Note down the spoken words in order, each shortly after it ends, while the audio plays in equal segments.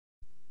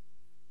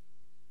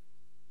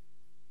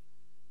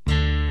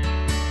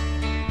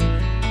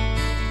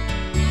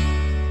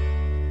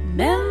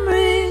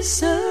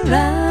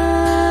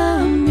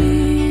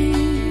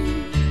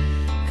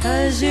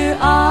your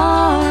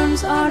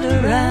arms aren't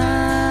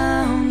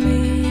around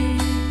me,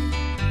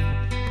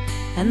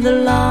 and the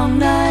long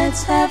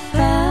nights have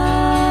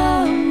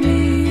found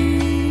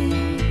me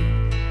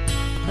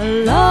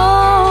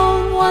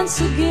alone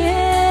once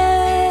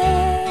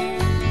again.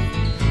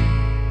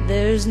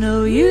 There's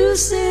no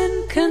use in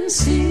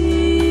concealing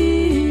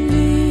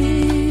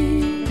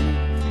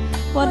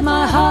what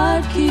my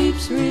heart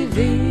keeps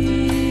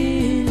revealing,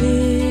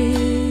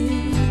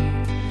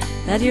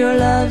 that your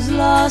love's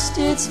lost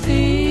its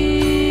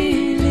feeling.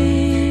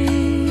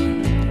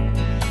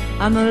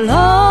 I'm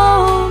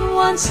alone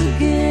once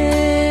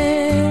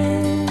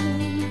again.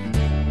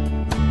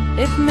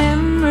 If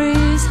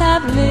memories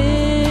have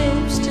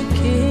lips to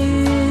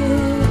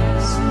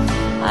kiss,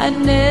 I'd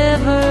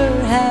never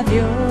have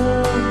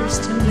yours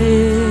to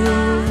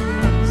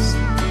miss.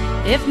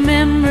 If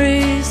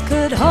memories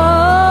could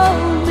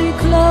hold me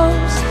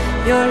close,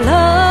 your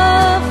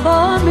love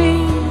for me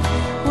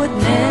would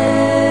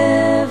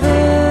never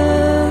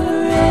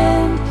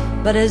end.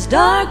 But as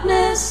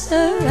darkness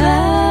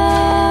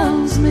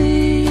surrounds me,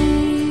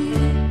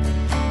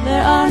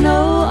 there are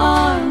no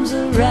arms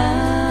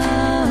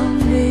around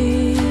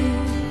me,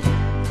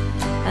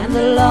 and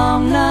the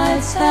long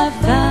nights have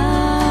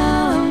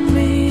found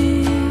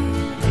me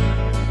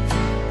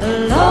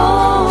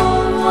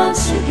alone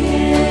once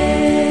again.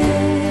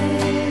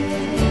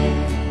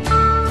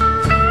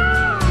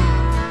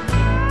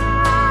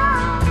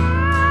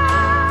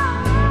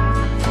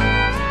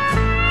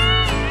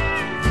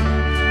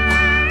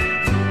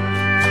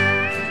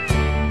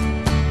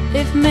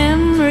 If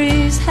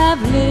memories have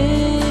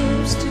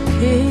lips to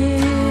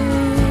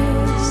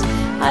kiss,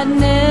 I'd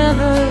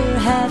never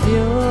have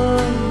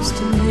yours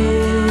to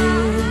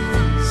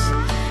miss.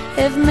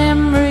 If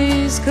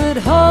memories could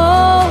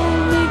hold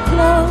me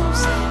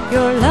close,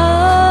 your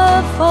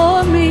love for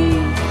me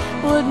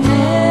would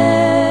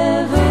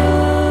never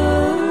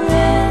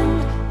end.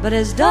 But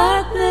as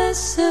darkness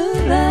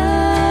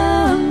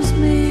surrounds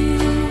me,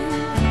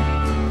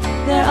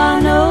 there are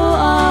no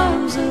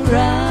arms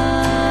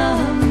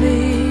around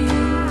me,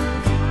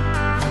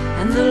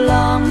 and the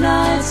long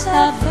nights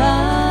have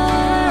found